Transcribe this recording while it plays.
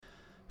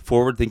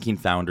Forward Thinking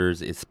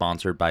Founders is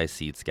sponsored by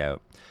Seed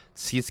Scout.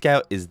 Seed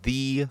Scout is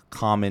the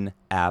common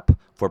app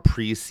for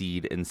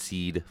pre-seed and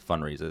seed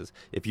fundraisers.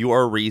 If you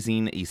are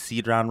raising a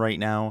seed round right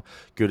now,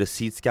 go to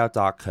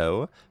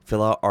seedscout.co,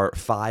 fill out our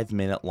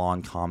 5-minute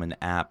long common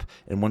app,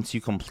 and once you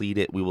complete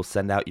it, we will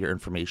send out your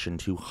information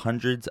to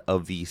hundreds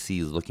of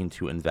VCs looking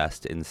to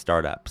invest in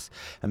startups.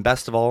 And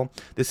best of all,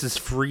 this is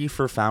free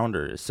for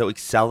founders, so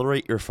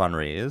accelerate your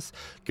fundraise.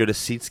 Go to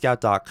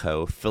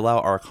seedscout.co, fill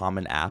out our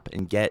common app,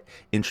 and get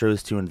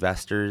intros to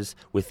investors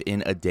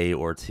within a day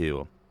or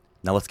two.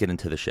 Now let's get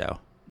into the show.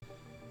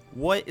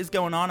 What is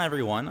going on,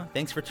 everyone?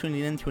 Thanks for tuning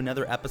in to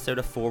another episode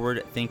of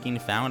Forward Thinking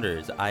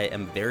Founders. I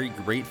am very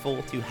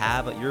grateful to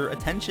have your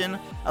attention,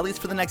 at least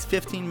for the next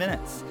 15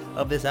 minutes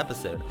of this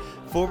episode.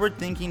 Forward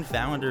Thinking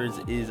Founders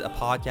is a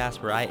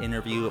podcast where I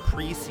interview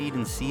pre-seed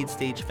and seed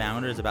stage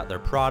founders about their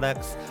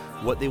products,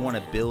 what they want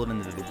to build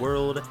into the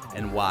world,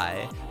 and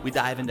why. We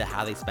dive into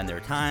how they spend their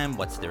time,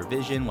 what's their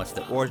vision, what's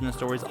their origin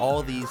stories,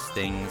 all these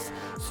things,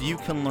 so you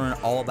can learn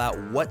all about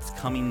what's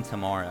coming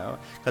tomorrow.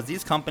 Because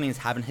these companies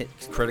haven't hit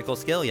critical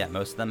scale yet.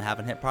 Most of them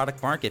haven't hit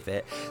product market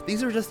fit.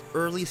 These are just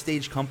early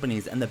stage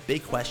companies, and the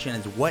big question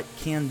is, what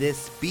can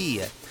this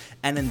be?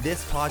 And in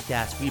this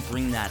podcast, we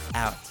bring that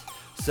out.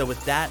 So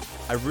with that,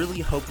 I really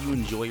hope you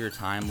enjoy your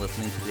time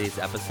listening to today's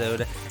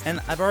episode.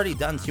 And I've already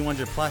done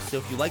 200 plus, so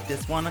if you like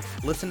this one,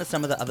 listen to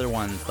some of the other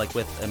ones, like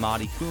with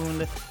Imadi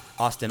Kund,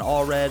 Austin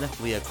Allred,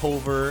 Leah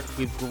Culver.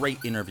 We have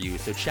great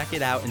interviews, so check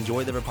it out,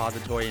 enjoy the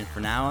repository, and for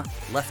now,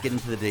 let's get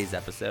into today's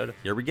episode.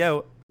 Here we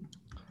go.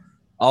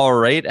 All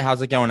right,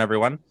 how's it going,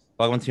 everyone?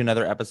 Welcome to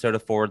another episode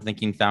of Forward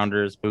Thinking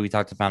Founders, where we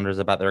talk to founders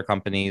about their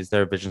companies,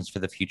 their visions for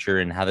the future,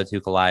 and how the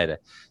two collide.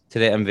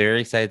 Today, I'm very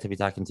excited to be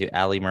talking to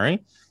Ali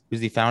Murray, who's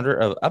the founder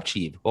of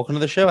Upchieve. Welcome to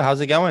the show.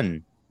 How's it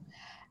going?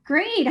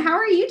 Great. How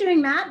are you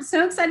doing, Matt?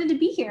 So excited to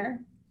be here.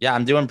 Yeah,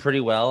 I'm doing pretty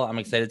well. I'm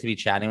excited to be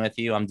chatting with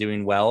you. I'm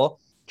doing well.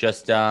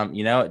 Just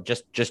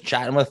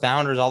chatting with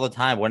founders all the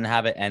time. Wouldn't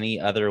have it any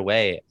other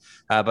way.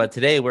 But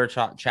today we're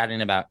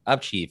chatting about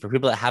Upchieve. For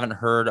people that haven't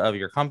heard of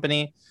your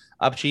company,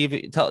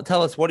 Upchieve,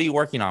 tell us, what are you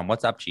working on?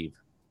 What's Upchieve?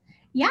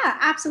 Yeah,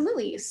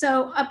 absolutely.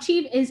 So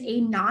Upchieve is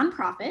a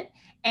nonprofit,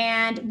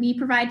 and we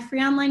provide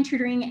free online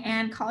tutoring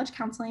and college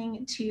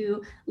counseling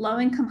to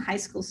low-income high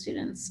school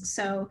students.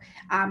 So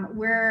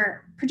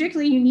we're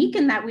particularly unique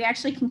in that we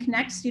actually can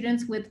connect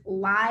students with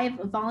live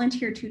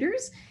volunteer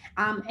tutors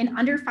in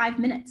under 5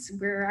 minutes.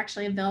 We're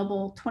actually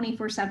available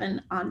 24/7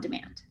 on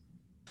demand.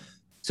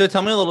 So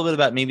tell me a little bit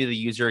about maybe the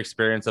user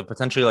experience of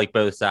potentially like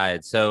both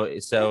sides. So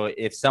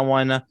if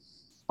someone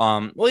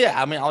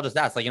I'll just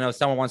ask, if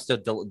someone wants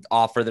to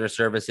offer their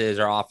services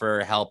or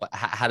offer help,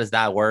 how does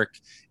that work?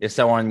 If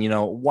someone,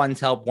 wants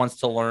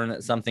to learn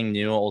something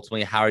new,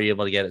 ultimately, how are you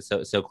able to get it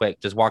so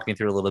quick? Just walk me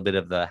through a little bit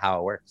of how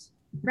it works.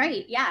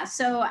 Right. Yeah.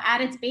 So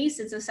at its base,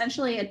 it's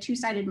essentially a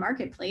two-sided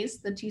marketplace.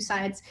 The two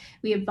sides,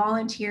 we have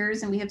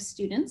volunteers and we have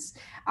students.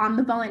 On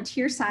the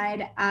volunteer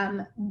side,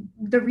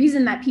 the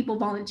reason that people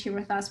volunteer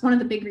with us, one of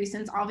the big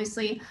reasons,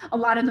 obviously, a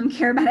lot of them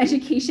care about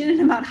education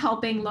and about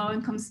helping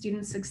low-income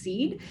students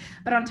succeed.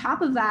 But on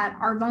top of that,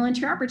 our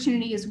volunteer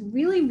opportunity is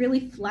really,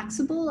 really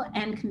flexible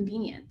and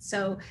convenient.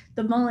 So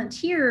the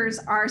volunteers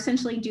are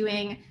essentially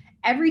doing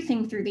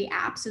everything through the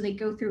app. So they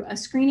go through a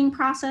screening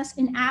process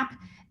in app.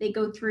 They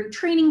go through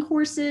training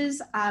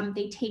courses,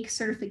 they take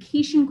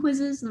certification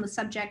quizzes in the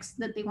subjects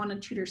that they want to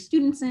tutor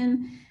students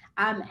in,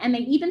 and they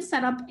even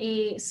set up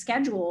a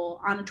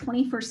schedule on a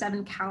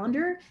 24/7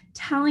 calendar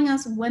telling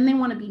us when they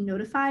want to be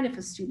notified if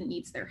a student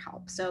needs their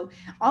help. So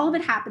all of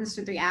it happens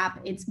through the app.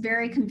 It's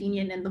very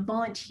convenient, and the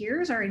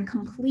volunteers are in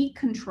complete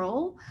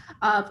control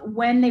of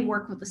when they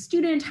work with a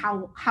student,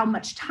 how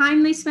much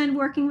time they spend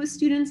working with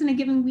students in a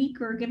given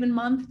week or a given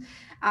month.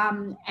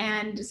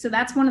 And so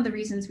that's one of the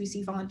reasons we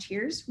see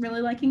volunteers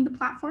really liking the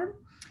platform.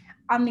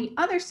 On the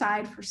other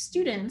side, for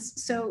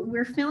students, so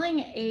we're filling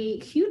a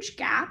huge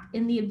gap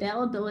in the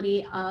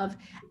availability of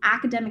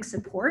academic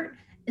support,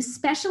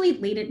 especially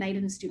late at night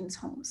in students'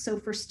 homes. So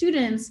for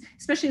students,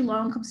 especially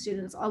low-income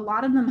students, a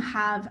lot of them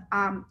have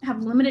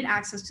limited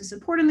access to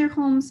support in their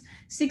homes.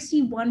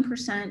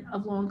 61%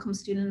 of low-income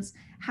students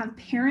have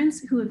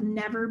parents who have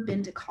never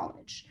been to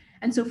college.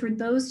 And so for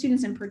those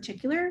students in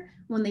particular,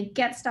 when they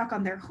get stuck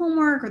on their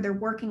homework or they're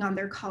working on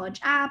their college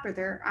app or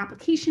their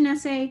application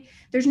essay,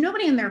 there's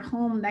nobody in their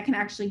home that can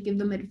actually give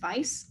them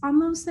advice on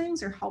those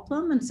things or help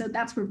them. And so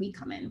that's where we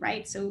come in,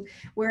 right? So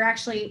we're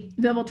actually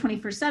available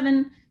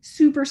 24/7,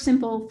 super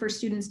simple for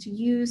students to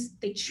use.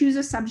 They choose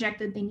a subject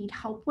that they need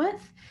help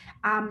with,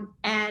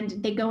 and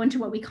they go into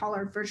what we call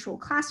our virtual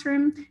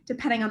classroom.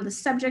 Depending on the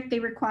subject they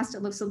request,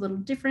 it looks a little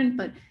different,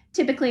 but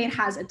typically it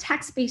has a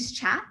text-based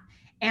chat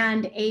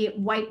and a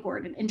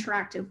whiteboard, an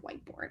interactive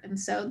whiteboard. And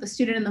so the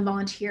student and the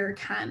volunteer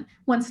can,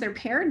 once they're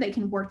paired, they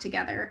can work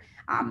together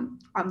on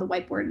the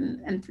whiteboard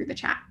and through the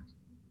chat.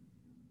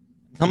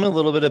 Tell me a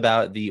little bit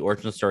about the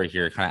origin story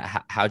here. Kind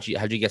of how'd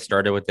you get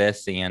started with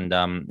this, and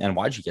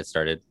why'd you get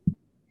started?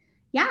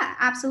 Yeah,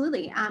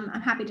 absolutely. I'm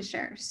happy to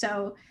share.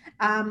 So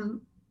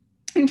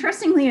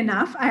Interestingly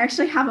enough, I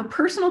actually have a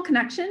personal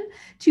connection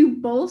to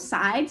both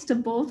sides, to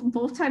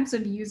both types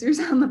of users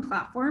on the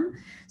platform.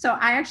 So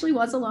I actually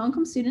was a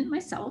low-income student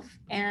myself,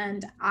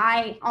 and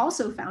I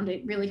also found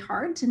it really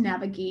hard to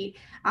navigate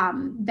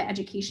the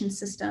education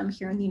system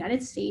here in the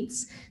United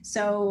States.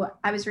 So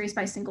I was raised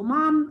by a single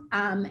mom,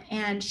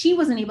 and she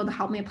wasn't able to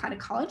help me apply to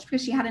college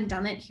because she hadn't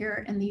done it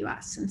here in the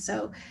U.S. And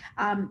so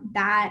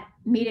that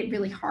made it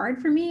really hard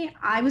for me.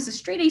 I was a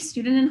straight A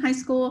student in high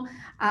school.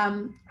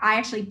 I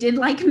actually did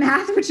like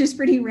math, which is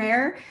pretty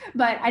rare,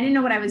 but I didn't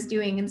know what I was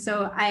doing. And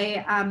so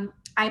I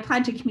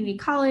applied to community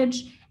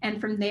college. And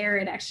from there,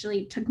 it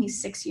actually took me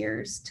 6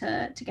 years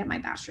to get my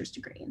bachelor's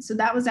degree. And so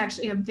that was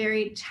actually a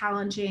very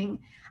challenging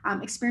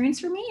experience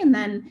for me. And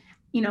then,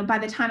 by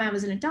the time I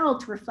was an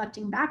adult,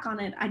 reflecting back on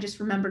it, I just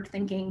remembered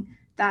thinking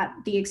that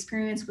the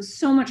experience was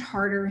so much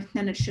harder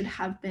than it should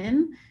have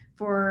been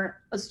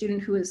for a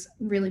student who is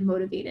really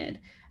motivated.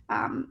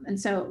 And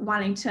so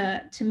wanting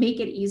to make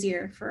it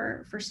easier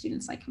for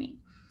students like me.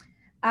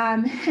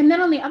 And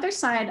then on the other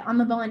side, on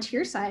the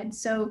volunteer side,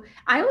 so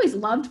I always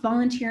loved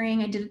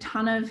volunteering. I did a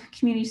ton of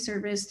community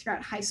service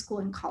throughout high school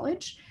and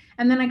college.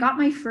 And then I got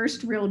my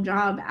first real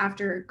job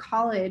after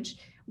college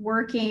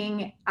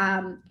working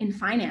in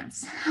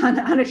finance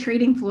on a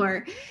trading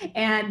floor.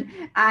 And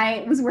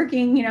I was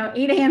working, 8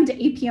 a.m.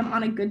 to 8 p.m.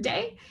 on a good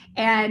day.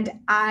 And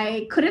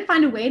I couldn't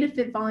find a way to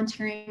fit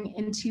volunteering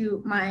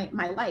into my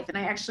life. And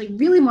I actually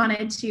really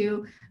wanted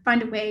to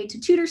find a way to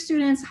tutor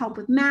students, help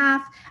with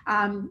math,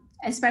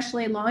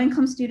 especially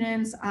low-income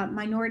students,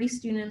 minority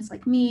students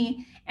like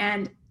me.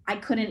 And I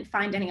couldn't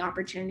find any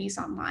opportunities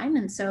online.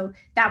 And so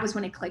that was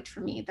when it clicked for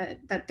me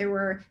that there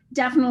were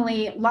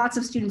definitely lots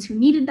of students who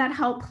needed that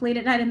help late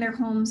at night in their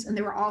homes. And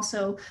there were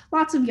also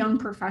lots of young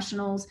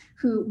professionals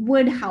who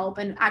would help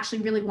and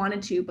actually really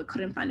wanted to, but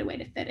couldn't find a way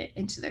to fit it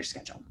into their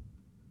schedule.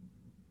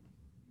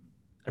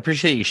 I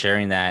appreciate you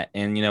sharing that.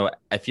 And,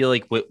 I feel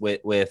like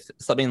with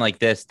something like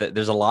this, that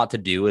there's a lot to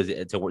do.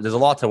 There's a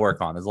lot to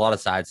work on. There's a lot of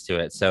sides to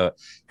it. So it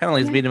kind of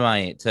leads me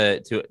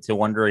to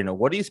wonder,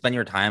 what do you spend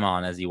your time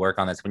on as you work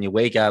on this? When you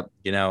wake up,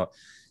 you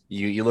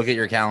look at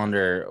your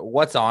calendar,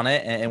 what's on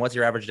it and what's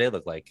your average day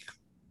look like?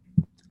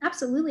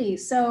 Absolutely.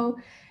 So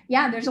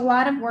yeah, there's a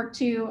lot of work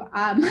to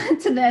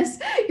this.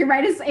 You're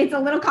right. It's a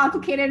little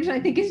complicated, which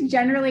I think is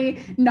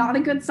generally not a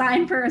good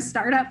sign for a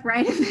startup,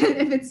 right?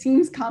 If it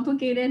seems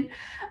complicated.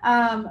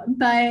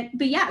 But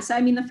yeah, so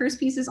I mean, the first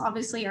piece is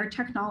obviously our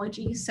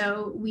technology.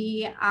 So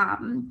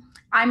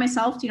I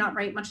myself do not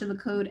write much of the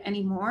code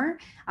anymore.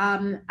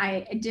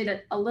 I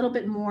did a little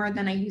bit more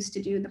than I used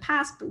to do in the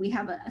past, but we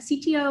have a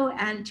CTO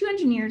and 2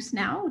 engineers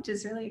now, which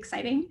is really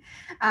exciting.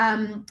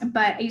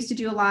 But I used to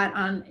do a lot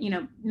on,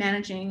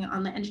 managing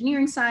on the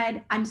engineering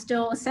side. I'm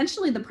still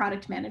essentially the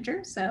product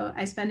manager, so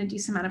I spend a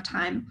decent amount of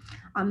time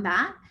on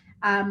that.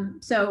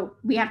 So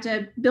we have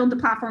to build the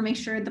platform, make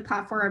sure the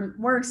platform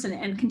works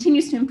and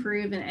continues to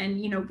improve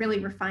and really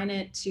refine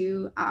it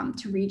to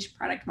reach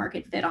product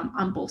market fit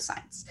on both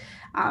sides.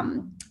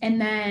 And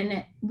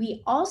then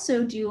we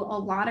also do a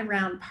lot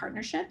around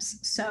partnerships.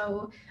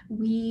 So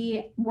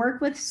we work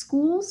with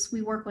schools,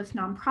 we work with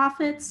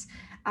nonprofits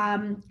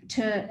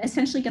to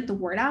essentially get the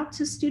word out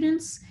to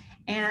students.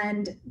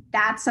 And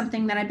that's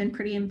something that I've been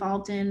pretty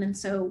involved in. And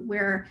so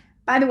we're,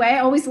 by the way,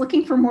 always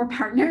looking for more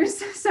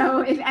partners. So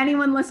if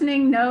anyone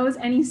listening knows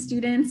any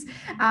students,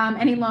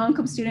 any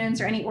low-income students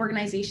or any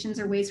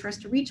organizations or ways for us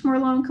to reach more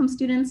low-income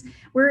students,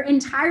 we're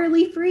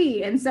entirely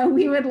free. And so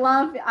we would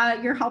love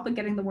your help in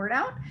getting the word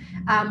out.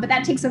 But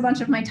that takes a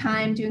bunch of my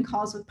time doing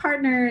calls with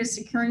partners,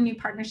 securing new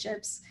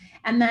partnerships.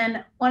 And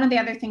then one of the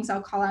other things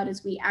I'll call out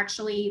is we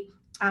actually,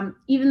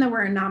 even though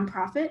we're a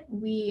nonprofit,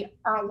 we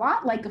are a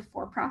lot like a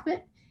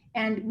for-profit.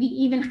 And we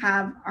even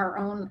have our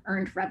own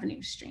earned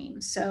revenue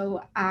stream.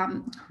 So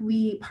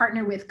we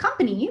partner with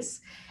companies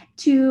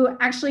to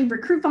actually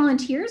recruit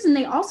volunteers, and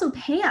they also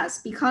pay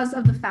us because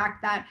of the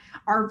fact that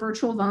our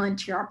virtual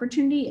volunteer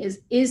opportunity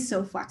is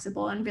so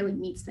flexible and really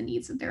meets the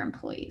needs of their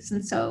employees.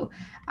 And so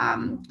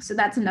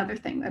that's another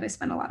thing that I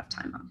spend a lot of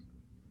time on.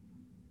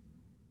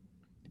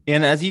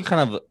 And as you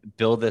kind of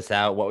build this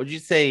out, what would you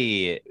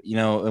say,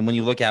 and when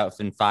you look out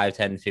in 5,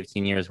 10,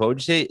 15 years, what would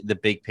you say the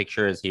big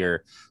picture is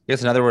here? I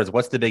guess, in other words,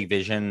 what's the big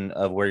vision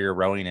of where you're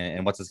rowing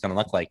and what's this going to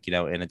look like, in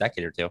a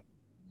decade or two?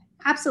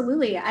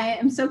 Absolutely. I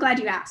am so glad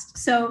you asked.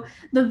 So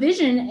the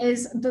vision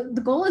is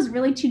the goal is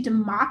really to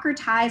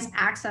democratize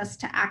access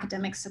to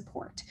academic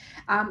support.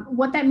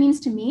 What that means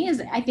to me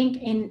is I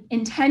think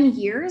in 10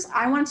 years,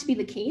 I want it to be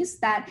the case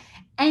that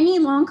any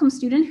low-income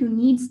student who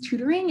needs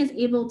tutoring is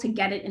able to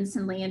get it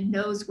instantly and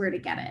knows where to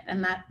get it.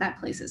 And that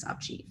place is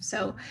Upchief.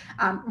 So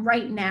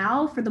right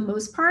now, for the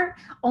most part,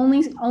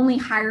 only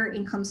higher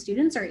income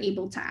students are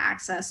able to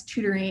access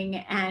tutoring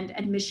and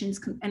admissions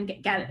and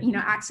get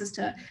access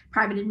to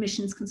private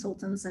admissions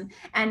consultants.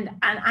 And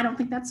I don't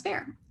think that's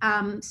fair.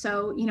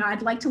 So,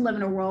 I'd like to live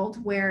in a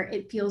world where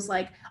it feels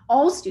like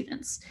all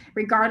students,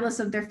 regardless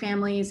of their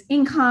family's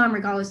income,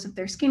 regardless of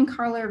their skin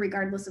color,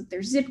 regardless of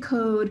their zip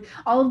code,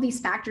 all of these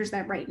factors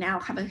that right now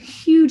have a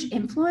huge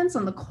influence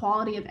on the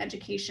quality of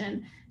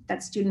education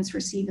that students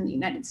receive in the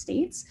United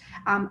States.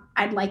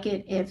 I'd like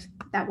it if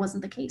that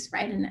wasn't the case,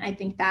 right? And I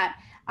think that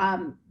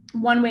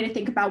one way to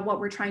think about what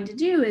we're trying to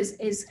do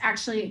is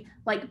actually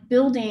like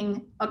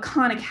building a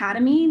Khan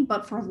Academy,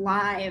 but for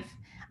live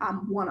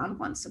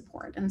one-on-one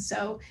support. And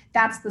so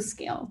that's the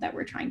scale that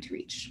we're trying to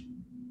reach.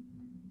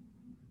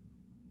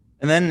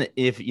 And then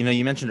if,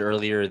 you mentioned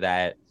earlier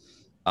that,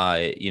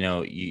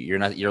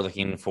 you're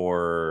looking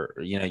for,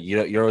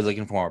 you're always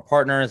looking for more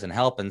partners and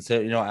help. And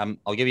so,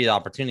 I'll give you the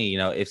opportunity,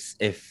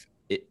 if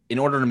in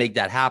order to make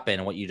that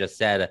happen, what you just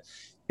said,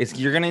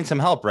 you're going to need some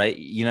help, right?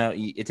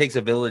 It takes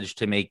a village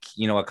to make,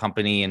 a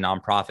company and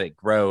nonprofit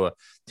grow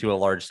to a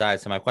large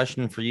size. So my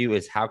question for you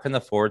is, how can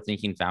the forward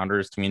thinking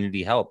founders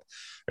community help?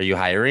 Are you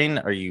hiring?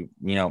 Are you,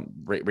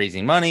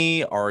 raising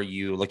money? Are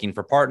you looking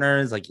for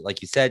partners?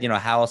 Like you said,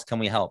 how else can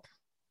we help?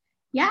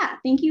 Yeah,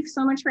 thank you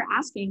so much for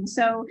asking.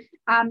 So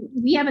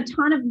we have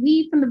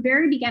we from the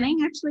very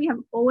beginning actually have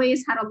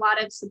always had a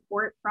lot of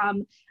support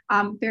from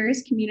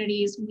various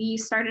communities. We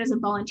started as a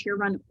volunteer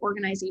run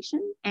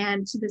organization,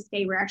 and to this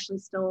day,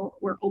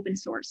 we're open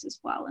source as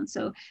well. And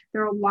so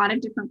there are a lot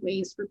of different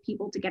ways for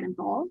people to get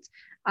involved.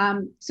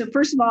 So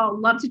first of all,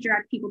 love to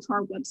direct people to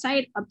our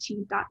website,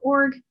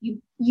 upchieve.org,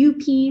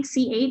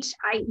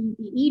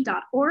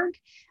 upchieve.org.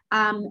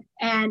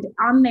 And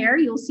on there,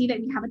 you'll see that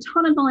we have a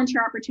ton of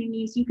volunteer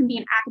opportunities. You can be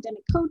an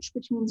academic coach,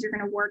 which means you're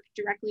going to work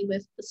directly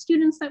with the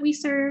students that we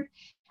serve.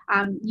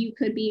 You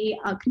could be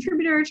a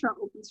contributor to our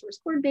open source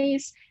code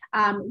base.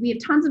 We have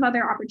tons of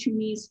other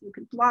opportunities. You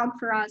could blog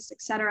for us,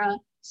 etc.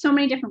 So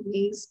many different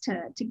ways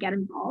to get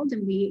involved.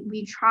 And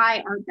we try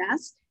our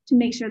best to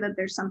make sure that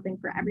there's something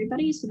for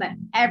everybody so that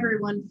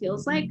everyone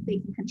feels like they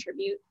can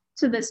contribute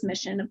to this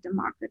mission of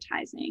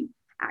democratizing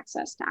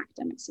access to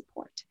academic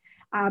support.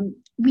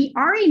 We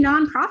are a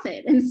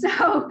nonprofit. And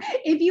so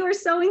if you are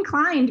so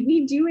inclined,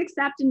 we do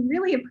accept and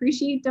really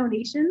appreciate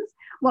donations.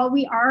 While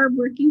we are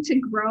working to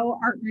grow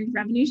our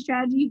revenue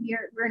strategy,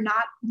 we're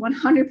not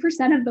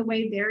 100% of the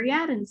way there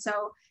yet. And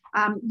so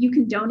you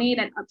can donate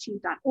at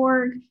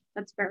upchieve.org.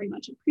 That's very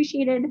much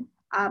appreciated.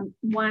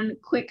 One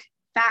quick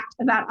fact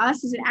about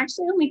us is it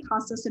actually only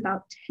costs us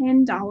about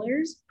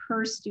 $10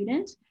 per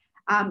student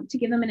to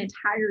give them an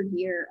entire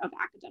year of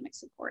academic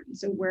support. And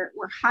so we're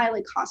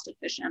highly cost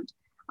efficient.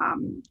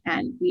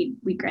 And we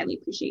greatly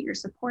appreciate your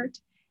support.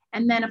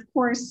 And then, of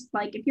course,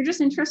 like if you're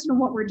just interested in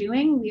what we're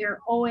doing,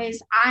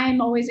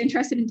 I'm always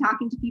interested in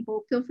talking to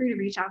people. Feel free to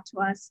reach out to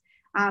us.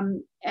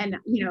 And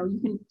you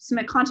can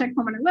submit contact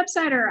form on our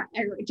website, or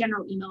a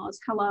general email is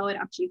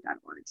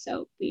hello@upchieve.org.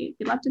 So we'd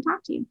love to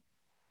talk to you.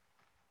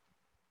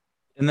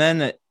 And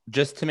then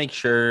just to make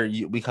sure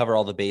we cover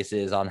all the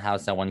bases on how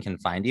someone can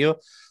find you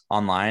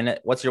online,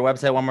 what's your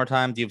website one more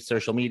time? Do you have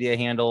social media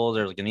handles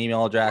or like an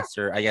email address,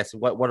 or I guess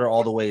what are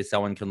all the ways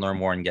someone can learn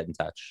more and get in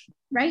touch?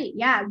 Right.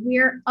 Yeah.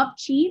 We're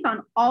Upchieve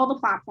on all the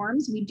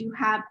platforms. We do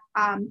have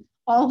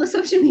all the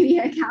social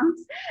media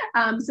accounts.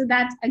 So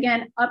that's,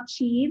 again,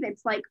 Upchieve.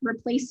 It's like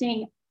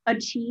replacing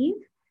achieve,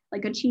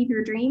 like achieve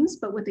your dreams,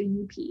 but with a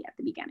UP at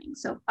the beginning.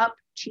 So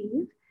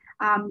Upchieve.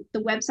 The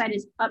website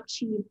is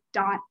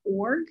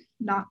upchieve.org,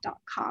 not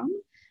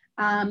 .com.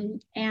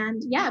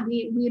 And yeah,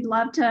 we'd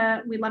love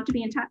to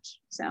be in touch.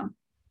 So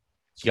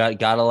you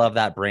gotta love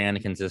that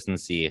brand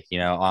consistency.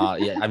 Yeah,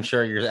 I'm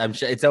sure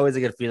it's always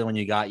a good feeling when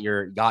you got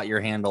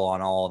your handle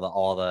on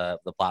all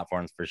the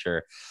platforms for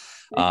sure.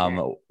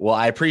 Well,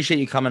 I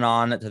appreciate you coming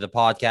on to the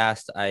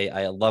podcast.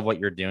 I love what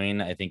you're doing.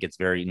 I think it's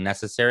very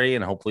necessary,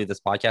 and hopefully this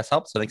podcast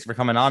helps. So thanks for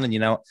coming on,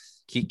 and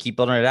keep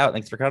building it out.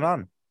 Thanks for coming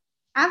on.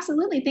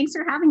 Absolutely. Thanks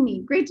for having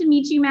me. Great to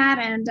meet you, Matt.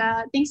 And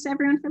thanks to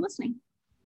everyone for listening.